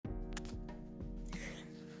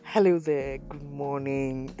Hello there, good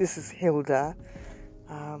morning. This is Hilda.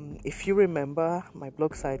 If you remember, my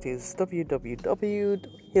blog site is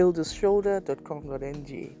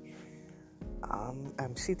www.hildashoulder.com.ng.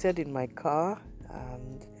 I'm seated in my car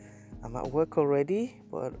and I'm at work already,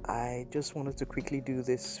 but I just wanted to quickly do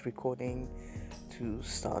this recording to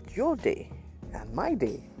start your day and my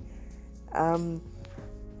day. I'm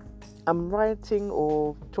writing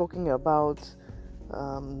or talking about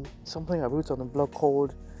something I wrote on a blog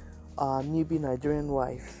called Newbie Nigerian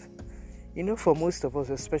Wife. For most of us,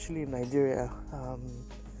 especially in Nigeria,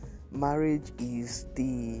 marriage is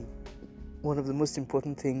one of the most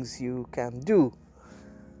important things you can do.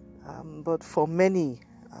 But for many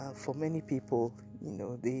people,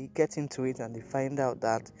 they get into it and they find out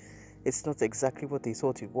that it's not exactly what they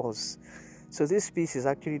thought it was. So this piece is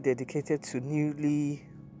actually dedicated to newlyweds.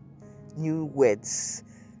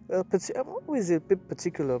 I'm always a bit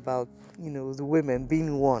particular about, the women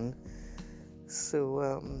being one.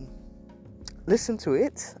 So listen to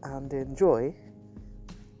it and enjoy.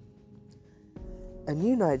 A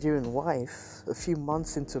new Nigerian wife, a few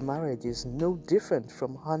months into marriage, is no different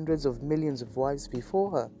from hundreds of millions of wives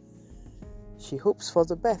before her. She hopes for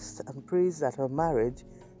the best and prays that her marriage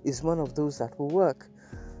is one of those that will work.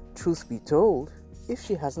 Truth be told, if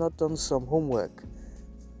she has not done some homework,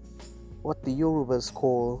 what the Yorubas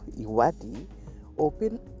call iwadi, or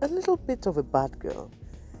been a little bit of a bad girl,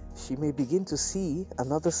 she may begin to see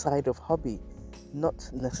another side of hubby,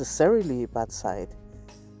 not necessarily a bad side.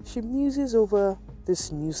 She muses over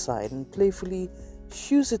this new side and playfully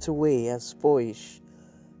shoos it away as boyish.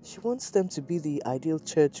 She wants them to be the ideal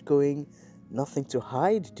church-going,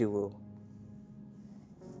 nothing-to-hide duo.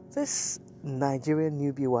 This Nigerian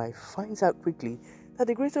newbie wife finds out quickly that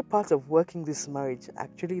the greater part of working this marriage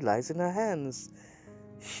actually lies in her hands.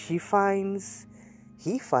 He finds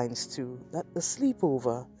too, that the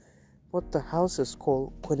sleepover, what the houses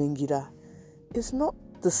call kweningida, is not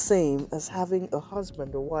the same as having a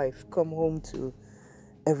husband or wife come home to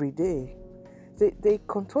every day. They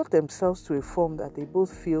contort themselves to a form that they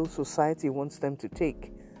both feel society wants them to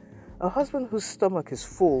take. A husband whose stomach is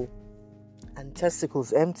full and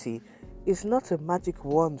testicles empty is not a magic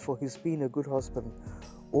wand for his being a good husband,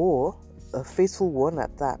 or a faithful one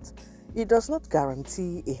at that. It does not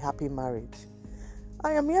guarantee a happy marriage.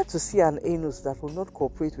 I am here to see an anus that will not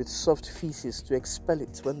cooperate with soft feces to expel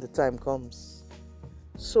it when the time comes.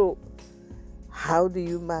 So, how do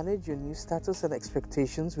you manage your new status and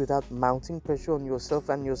expectations without mounting pressure on yourself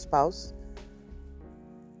and your spouse?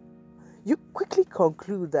 You quickly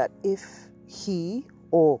conclude that if he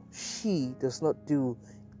or she does not do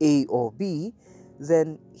A or B,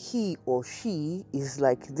 then he or she is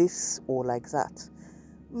like this or like that.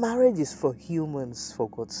 Marriage is for humans, for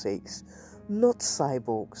God's sakes, not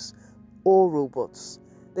cyborgs or robots.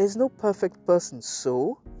 There is no perfect person,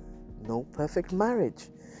 so no perfect marriage.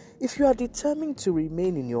 If you are determined to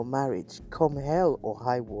remain in your marriage, come hell or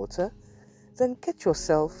high water, then get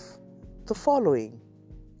yourself the following.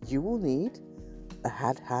 You will need a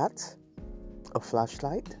hard hat, a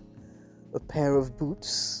flashlight, a pair of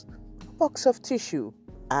boots, a box of tissue,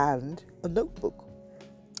 and a notebook.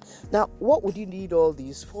 Now, what would you need all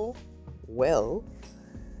these for? Well,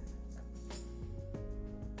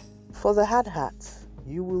 for the hard hat,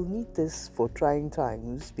 you will need this for trying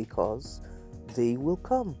times because they will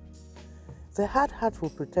come. The hard hat will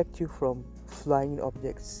protect you from flying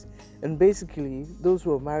objects. And basically, those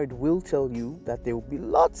who are married will tell you that there will be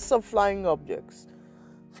lots of flying objects.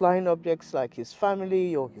 Flying objects like his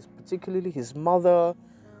family or particularly his mother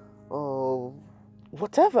or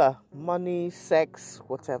whatever. Money, sex,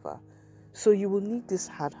 whatever. So you will need this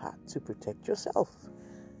hard hat to protect yourself.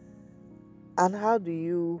 And how do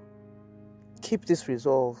you keep this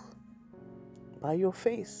resolve? By your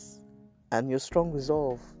face and your strong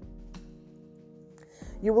resolve.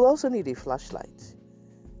 You will also need a flashlight.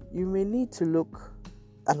 You may need to look,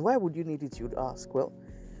 and why would you need it, you'd ask? Well,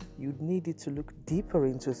 you'd need it to look deeper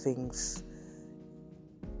into things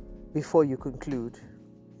before you conclude.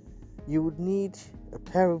 You would need a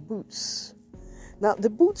pair of boots. Now, the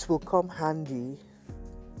boots will come handy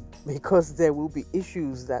because there will be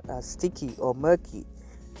issues that are sticky or murky,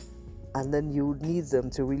 and then you would need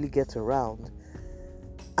them to really get around.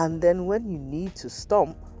 And then when you need to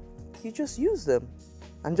stomp, you just use them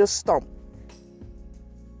and just stomp.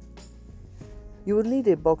 You will need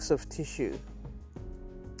a box of tissue.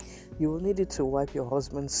 You will need it to wipe your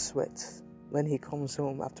husband's sweat when he comes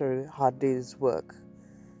home after a hard day's work.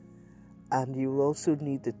 And you will also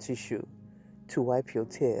need the tissue to wipe your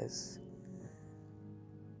tears.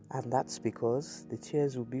 And that's because the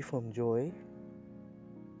tears will be from joy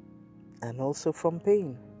and also from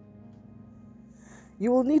pain.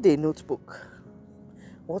 You will need a notebook.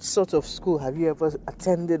 What sort of school have you ever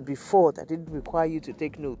attended before that didn't require you to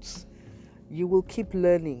take notes? You will keep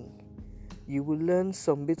learning. You will learn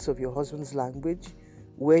some bits of your husband's language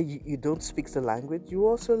where you don't speak the language. You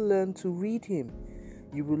also learn to read him.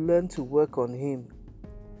 You will learn to work on him.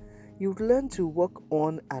 You will learn to work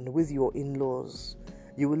on and with your in-laws.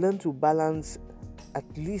 You will learn to balance,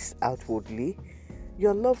 at least outwardly,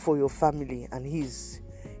 your love for your family and his.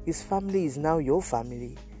 His family is now your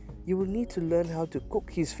family. You will need to learn how to cook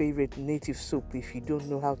his favorite native soup if you don't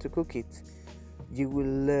know how to cook it. You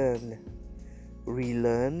will learn,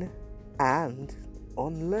 relearn, and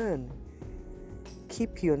unlearn.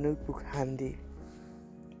 Keep your notebook handy.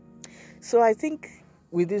 So I think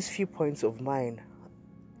with these few points of mine,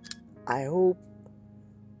 I hope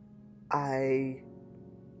that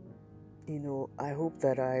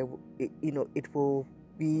it will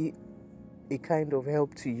be a kind of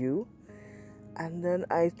help to you. And then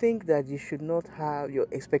I think that you should not have your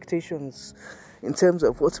expectations in terms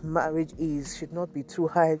of what marriage is should not be too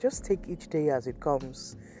high. Just take each day as it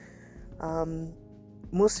comes.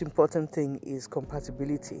 Most important thing is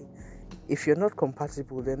compatibility. If you're not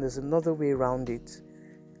compatible, then there's another way around it.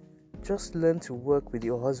 Just learn to work with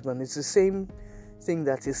your husband. It's the same thing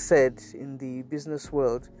that is said in the business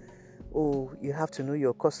world. Oh, you have to know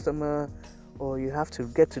your customer, or you have to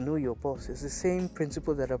get to know your boss. It's the same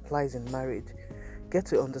principle that applies in marriage. Get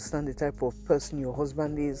to understand the type of person your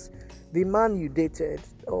husband is. The man you dated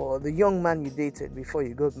or the young man you dated before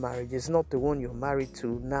you got married is not the one you're married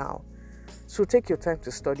to now. So take your time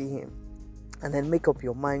to study him and then make up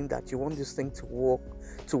your mind that you want this thing to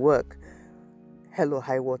work. Hell or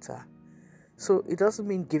high water. So it doesn't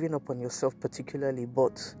mean giving up on yourself particularly,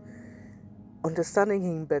 but understanding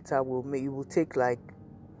him better will take like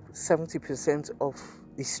 70% of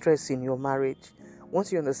the stress in your marriage.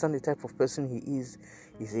 Once you understand the type of person he is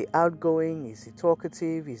he outgoing, is he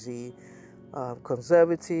talkative, is he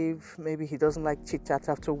conservative, maybe he doesn't like chit chat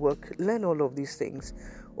after work, learn all of these things.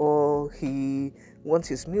 Or he wants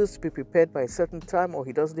his meals to be prepared by a certain time, or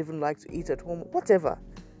he doesn't even like to eat at home, whatever.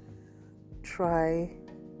 Try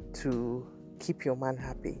to keep your man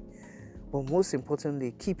happy, but most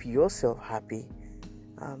importantly, keep yourself happy.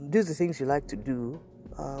 Do the things you like to do.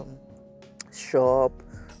 Shop,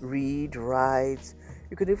 read, write.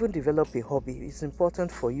 You could even develop a hobby. It's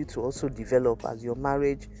important for you to also develop as your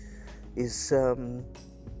marriage is, as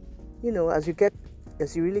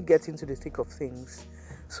you really get into the thick of things.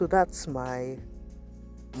 So that's my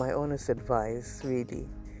honest advice, really.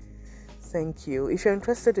 Thank you. If you're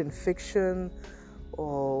interested in fiction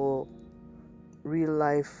or real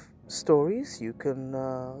life stories, you can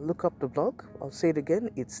look up the blog. I'll say it again.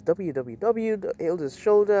 It's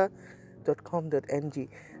www.hildashoulder.com.ng.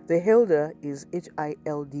 The Hilda is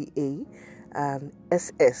HILDA and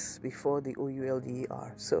SS before the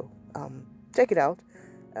OULDER. So check it out.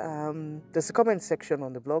 There's a comment section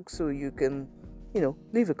on the blog, so you can,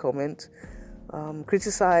 leave a comment,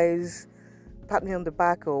 criticize, pat me on the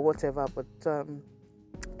back or whatever, but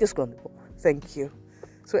just go on the blog. Thank you.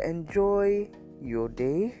 So enjoy your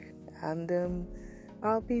day, and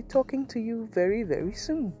I'll be talking to you very, very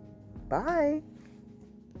soon. Bye.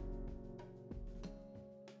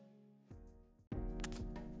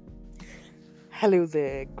 Hello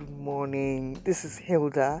there, good morning. This is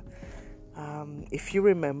Hilda. If you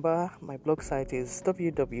remember, my blog site is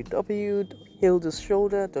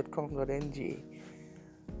www.hildashoulder.com.ng.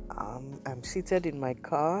 I'm seated in my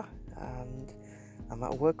car and I'm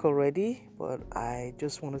at work already, but I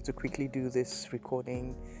just wanted to quickly do this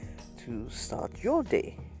recording to start your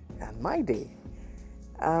day and my day.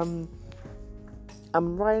 I'm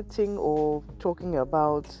writing or talking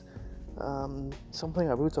about something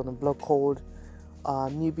I wrote on a blog called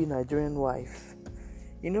Newbie Nigerian Wife.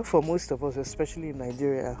 For most of us, especially in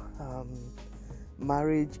Nigeria,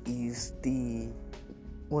 marriage is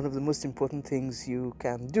one of the most important things you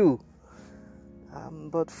can do.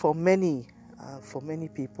 But for many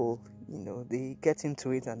people, they get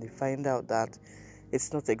into it and they find out that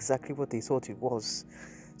it's not exactly what they thought it was.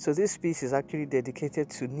 So this piece is actually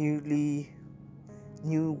dedicated to newlyweds.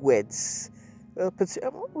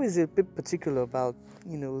 I'm always a bit particular about,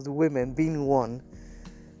 the women being one.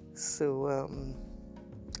 So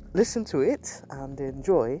listen to it and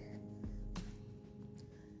enjoy.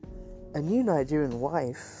 A new Nigerian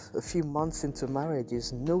wife, a few months into marriage,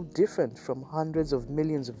 is no different from hundreds of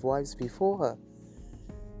millions of wives before her.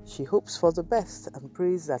 She hopes for the best and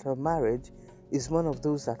prays that her marriage is one of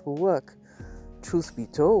those that will work. Truth be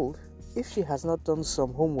told, if she has not done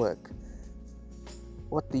some homework,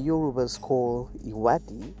 what the Yorubas call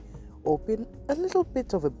iwadi, or been a little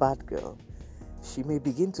bit of a bad girl, She may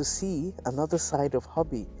begin to see another side of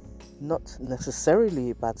hobby, not necessarily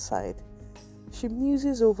a bad side. She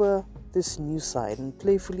muses over this new side and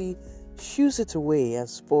playfully shoos it away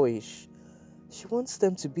as boyish. She wants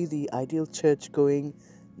them to be the ideal church-going,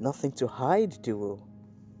 nothing to hide duo.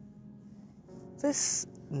 This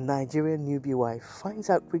Nigerian newbie wife finds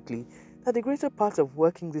out quickly that the greater part of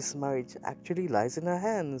working this marriage actually lies in her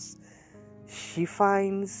hands. He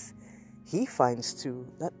finds too,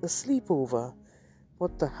 that the sleepover,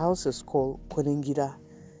 what the houses call Koningida,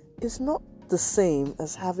 is not the same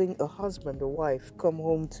as having a husband or wife come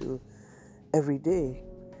home to every day.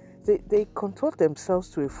 They contort themselves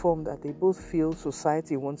to a form that they both feel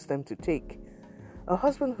society wants them to take. A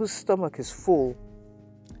husband whose stomach is full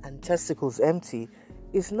and testicles empty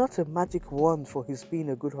is not a magic wand for his being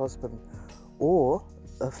a good husband, or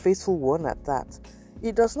a faithful one at that.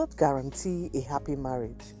 It does not guarantee a happy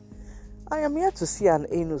marriage. I am here to see an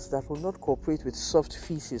anus that will not cooperate with soft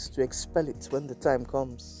feces to expel it when the time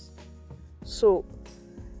comes. So,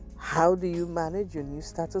 how do you manage your new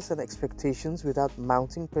status and expectations without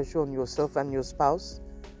mounting pressure on yourself and your spouse?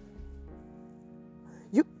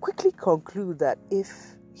 You quickly conclude that if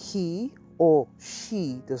he or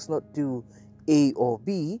she does not do A or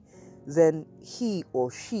B, then he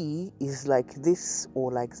or she is like this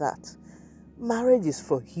or like that. Marriage is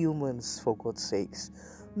for humans, for God's sakes,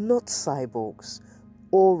 not cyborgs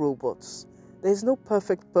or robots. There is no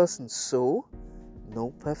perfect person, so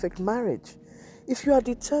no perfect marriage. If you are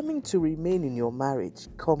determined to remain in your marriage,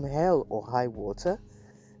 come hell or high water,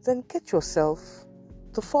 then get yourself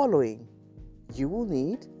the following. You will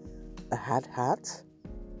need a hard hat,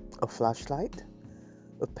 a flashlight,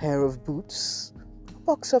 a pair of boots, a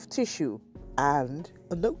box of tissue, and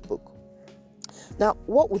a notebook. Now,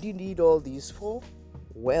 what would you need all these for?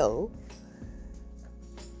 Well,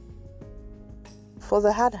 for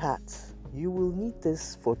the hard hat, you will need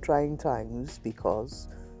this for trying times because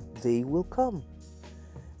they will come.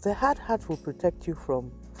 The hard hat will protect you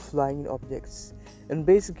from flying objects. And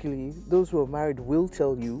basically, those who are married will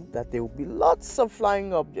tell you that there will be lots of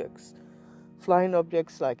flying objects. Flying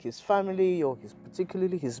objects like his family or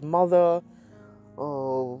particularly his mother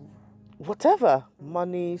or whatever.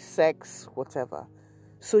 Money, sex, whatever.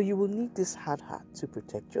 So you will need this hard hat to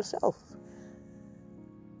protect yourself.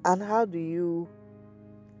 And how do you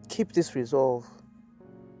keep this resolve?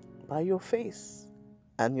 By your face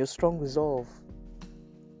and your strong resolve.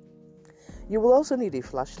 You will also need a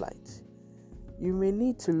flashlight. You may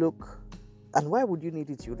need to look, and why would you need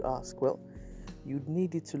it, you'd ask? Well, you'd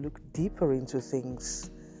need it to look deeper into things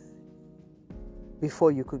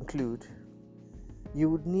before you conclude. You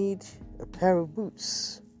would need a pair of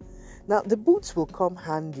boots. Now, the boots will come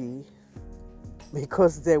handy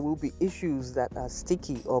because there will be issues that are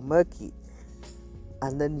sticky or murky,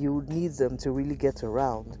 and then you would need them to really get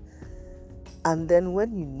around. And then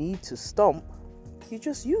when you need to stomp, you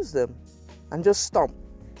just use them and just stomp.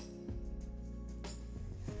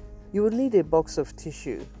 You will need a box of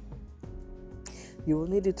tissue. You will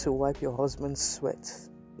need it to wipe your husband's sweat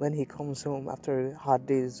when he comes home after a hard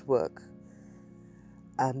day's work.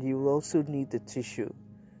 And you will also need the tissue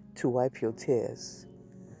to wipe your tears.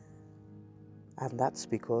 And that's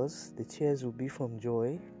because the tears will be from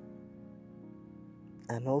joy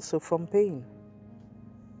and also from pain.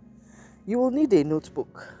 You will need a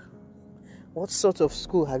notebook. What sort of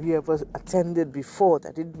school have you ever attended before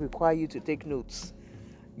that didn't require you to take notes?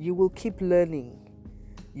 You will keep learning.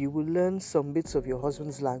 You will learn some bits of your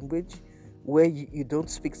husband's language where you don't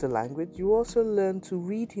speak the language. You also learn to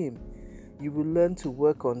read him. You will learn to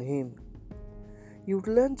work on him. You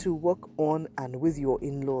will learn to work on and with your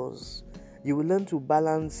in-laws. You will learn to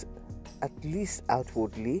balance, at least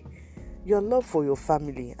outwardly, your love for your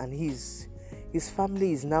family and his. His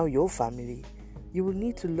family is now your family. You will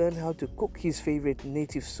need to learn how to cook his favorite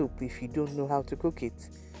native soup if you don't know how to cook it.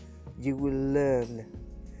 You will learn,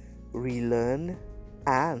 relearn,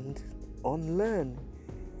 and unlearn.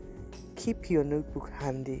 Keep your notebook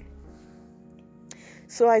handy.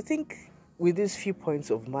 So I think with these few points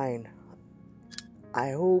of mine,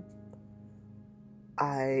 I hope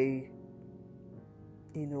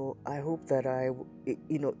that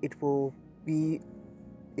it will be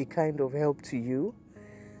a kind of help to you.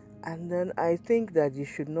 And then I think that you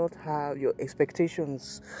should not have your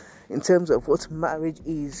expectations in terms of what marriage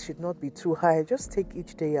is should not be too high. Just take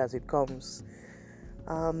each day as it comes.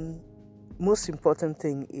 Most important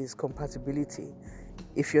thing is compatibility.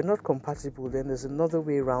 If you're not compatible, then there's another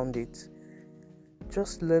way around it.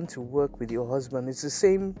 Just learn to work with your husband. It's the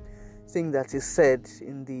same thing that is said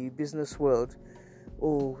in the business world.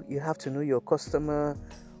 Oh, you have to know your customer,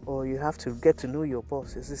 or you have to get to know your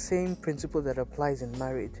boss. It's the same principle that applies in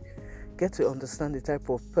marriage. Get to understand the type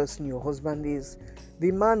of person your husband is.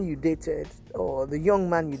 The man you dated or the young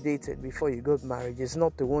man you dated before you got married is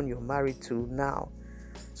not the one you're married to now.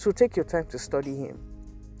 So take your time to study him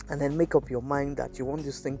and then make up your mind that you want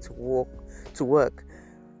this thing to work,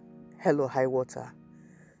 hell or high water.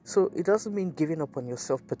 So it doesn't mean giving up on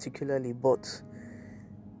yourself particularly, but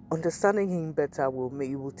understanding him better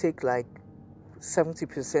will take like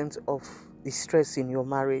 70% of the stress in your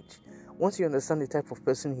marriage. Once you understand the type of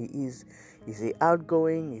person he is he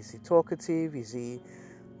outgoing, is he talkative, is he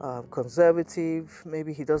conservative,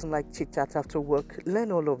 maybe he doesn't like chit chat after work,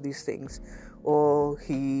 learn all of these things, or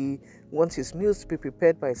he wants his meals to be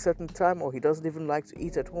prepared by a certain time, or he doesn't even like to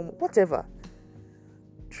eat at home, whatever.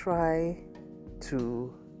 Try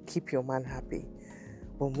to keep your man happy,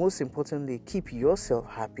 but most importantly, keep yourself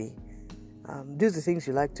happy. Do the things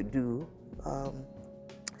you like to do.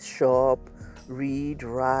 Shop, read,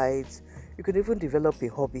 write. You could even develop a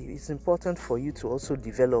hobby. It's important for you to also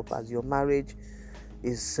develop as your marriage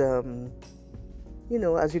is, as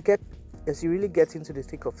you really get into the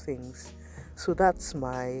thick of things. So that's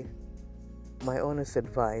my honest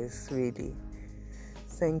advice, really.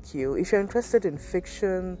 Thank you. If you're interested in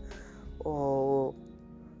fiction or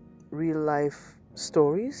real life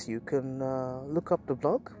stories, you can look up the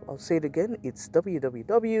blog. I'll say it again. It's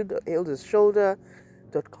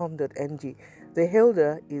www.hildashoulder.com.ng. The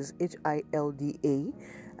Hilda is HILDA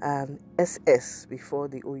and SS before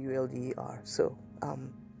the OULDER. So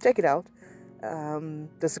check it out.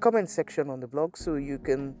 There's a comment section on the blog, so you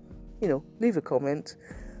can leave a comment,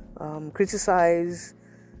 criticize,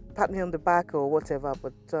 pat me on the back or whatever,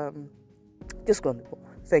 but just go on the blog.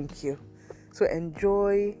 Thank you. So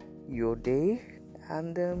enjoy your day,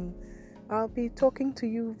 and I'll be talking to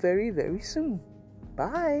you very, very soon.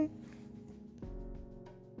 Bye.